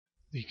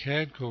The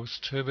CAD course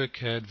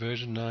TurboCAD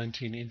version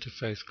 19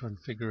 interface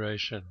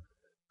configuration.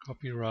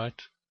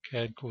 Copyright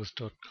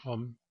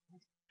CADCourse.com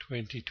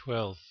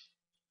 2012.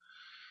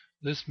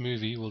 This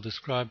movie will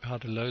describe how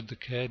to load the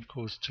CAD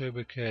course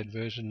TurboCAD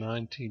version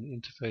 19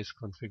 interface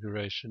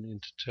configuration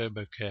into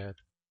TurboCAD.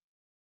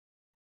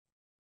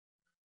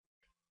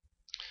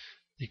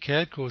 The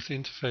CAD course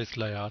interface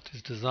layout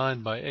is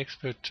designed by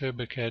expert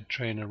TurboCAD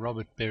trainer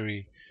Robert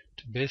Berry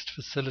to best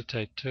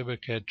facilitate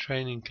TurboCAD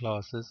training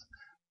classes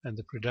and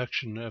the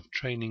production of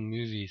training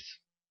movies.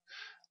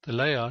 The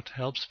layout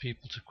helps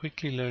people to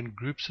quickly learn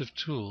groups of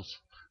tools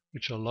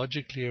which are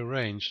logically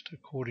arranged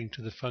according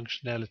to the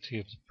functionality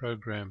of the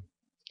program.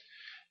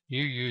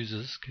 New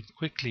users can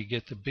quickly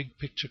get the big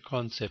picture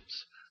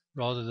concepts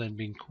rather than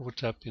being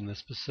caught up in the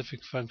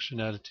specific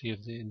functionality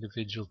of the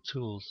individual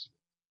tools.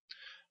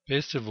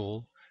 Best of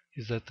all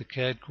is that the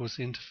CAD course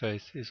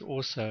interface is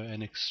also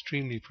an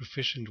extremely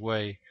proficient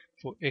way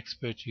for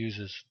expert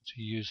users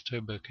to use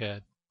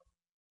TurboCAD.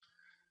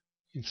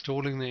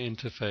 Installing the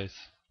interface.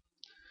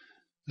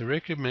 The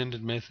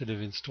recommended method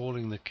of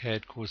installing the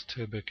CAD course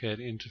TurboCAD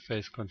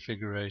interface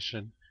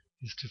configuration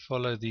is to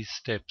follow these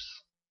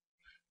steps.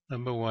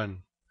 Number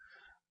 1.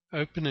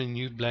 Open a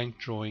new blank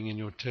drawing in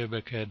your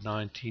TurboCAD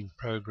 19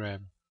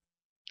 program.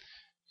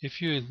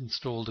 If you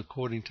installed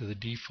according to the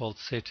default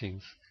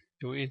settings,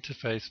 your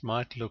interface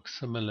might look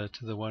similar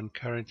to the one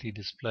currently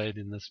displayed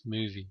in this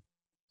movie.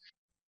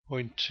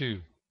 Point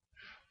 2.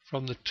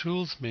 From the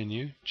Tools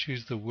menu,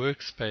 choose the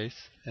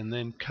Workspace and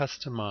then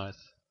Customize.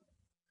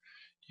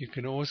 You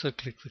can also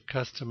click the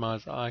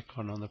Customize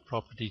icon on the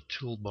Property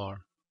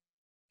toolbar.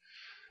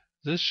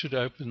 This should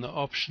open the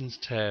Options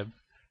tab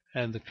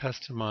and the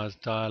Customize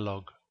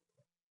dialog.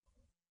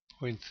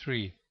 Point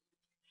 3.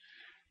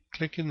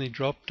 Click in the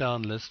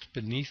drop-down list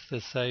beneath the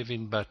Save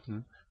In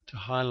button to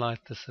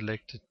highlight the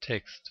selected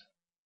text.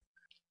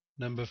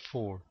 Number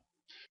 4.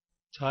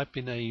 Type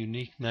in a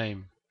unique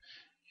name.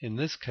 In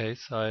this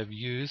case, I have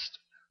used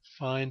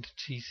Find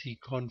TC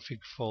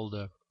Config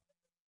folder.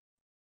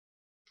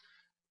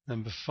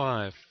 Number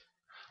 5.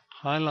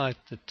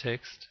 Highlight the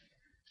text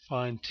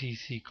Find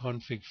TC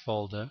Config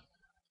folder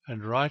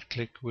and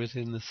right-click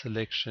within the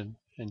selection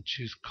and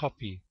choose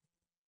Copy.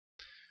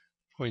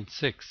 Point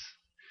 6.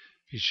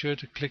 Be sure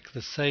to click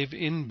the Save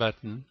In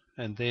button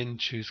and then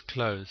choose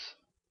Close.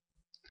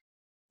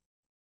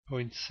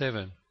 Point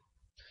 7.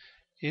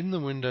 In the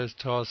Windows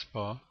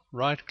taskbar,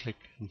 right-click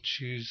and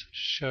choose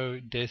Show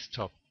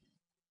Desktop.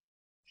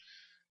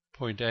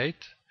 Point 8.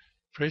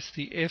 Press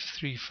the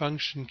F3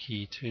 function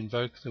key to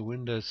invoke the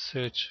Windows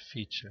Search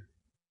feature.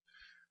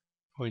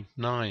 Point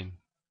 9.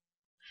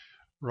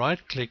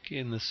 Right-click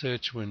in the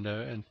search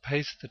window and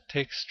paste the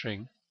text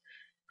string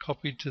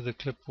copied to the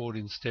clipboard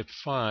in Step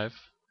 5,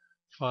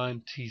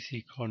 Find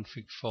TC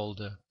Config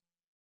folder.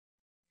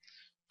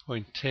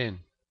 Point 10.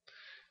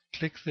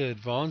 Click the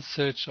Advanced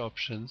Search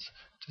options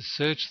to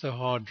search the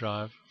hard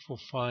drive for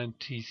Find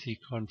TC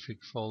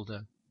Config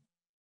folder.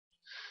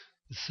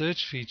 The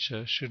search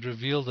feature should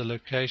reveal the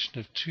location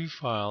of two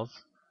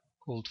files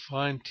called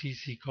Find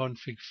TC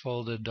Config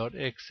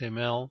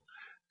folder.xml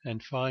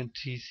and Find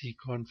TC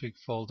Config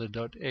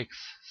folder.xcfg.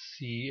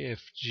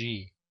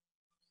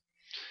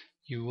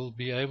 You will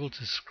be able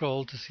to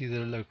scroll to see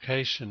the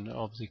location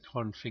of the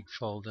config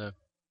folder.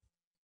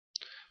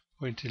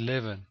 Point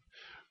 11.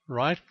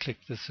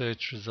 Right-click the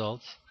search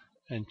results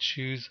and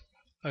choose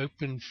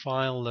Open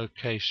File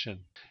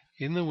Location.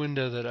 In the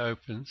window that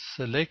opens,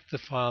 select the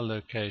file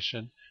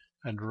location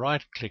and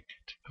right-click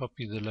to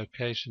copy the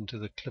location to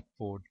the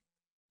clipboard.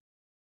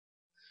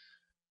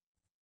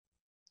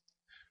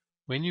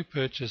 When you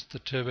purchased the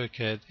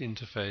TurboCAD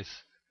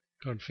interface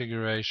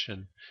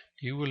configuration,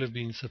 you will have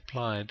been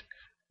supplied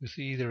with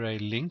either a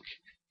link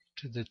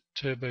to the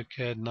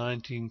TurboCAD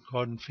 19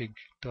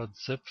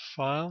 config.zip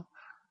file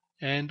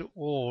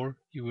or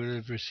you will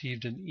have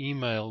received an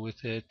email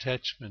with the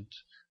attachment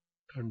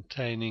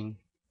containing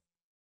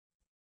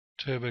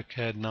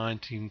TurboCAD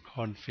 19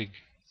 config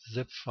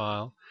zip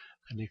file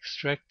and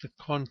extract the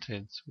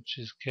contents, which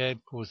is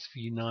CADCourse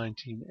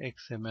v19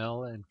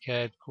 XML and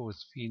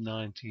CADCourse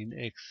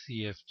v19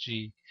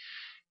 XCFG,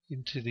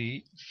 into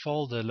the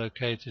folder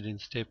located in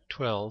Step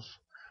 12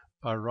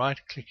 by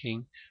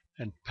right-clicking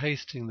and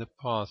pasting the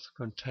path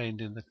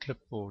contained in the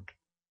clipboard.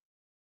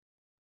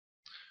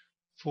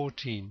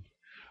 14.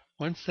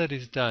 Once that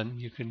is done,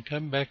 you can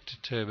come back to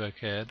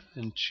TurboCAD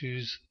and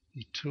choose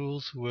the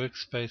Tools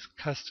Workspace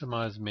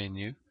Customize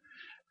menu,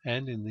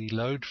 and in the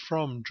Load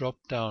From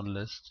drop-down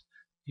list,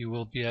 you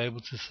will be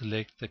able to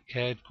select the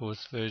CAD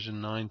course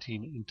version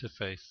 19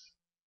 interface.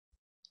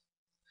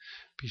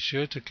 Be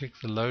sure to click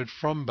the Load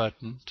From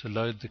button to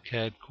load the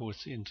CAD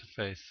course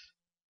interface.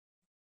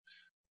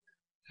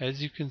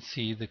 As you can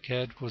see, the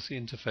CAD course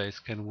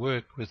interface can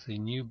work with the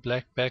new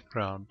black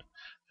background,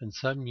 and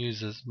some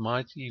users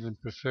might even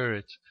prefer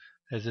it,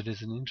 as it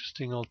is an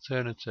interesting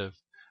alternative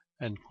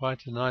and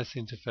quite a nice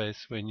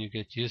interface when you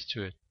get used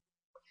to it.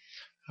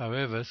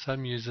 However,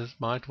 some users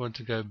might want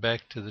to go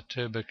back to the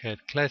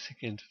TurboCAD Classic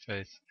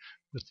interface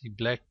with the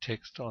black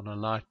text on a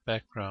light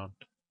background.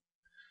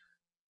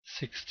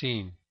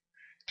 16.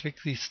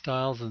 Click the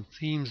Styles and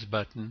Themes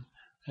button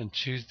and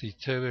choose the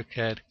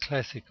TurboCAD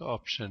Classic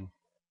option,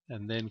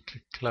 and then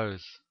click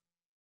Close.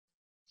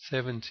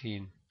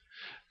 17.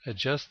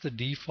 Adjust the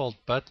default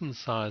button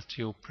size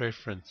to your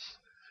preference.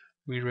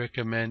 We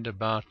recommend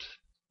about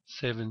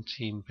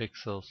 17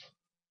 pixels.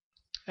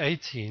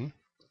 18.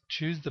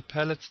 Choose the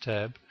Palettes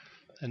tab,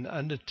 and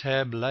under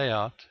Tab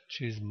Layout,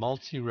 choose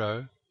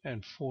Multi-Row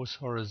and Force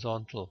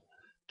Horizontal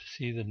to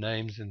see the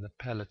names in the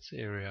Palettes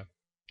area.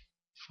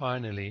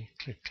 Finally,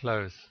 click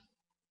Close.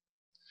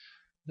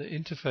 The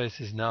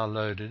interface is now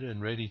loaded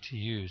and ready to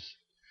use.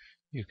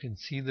 You can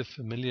see the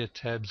familiar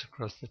tabs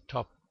across the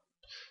top,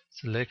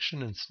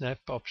 Selection and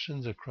Snap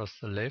options across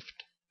the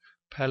left,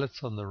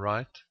 Palettes on the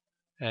right,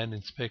 and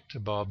Inspector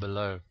bar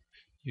below.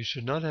 You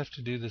should not have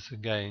to do this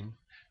again,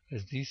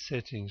 as these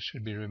settings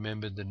should be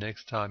remembered the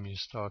next time you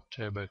start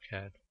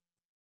TurboCAD.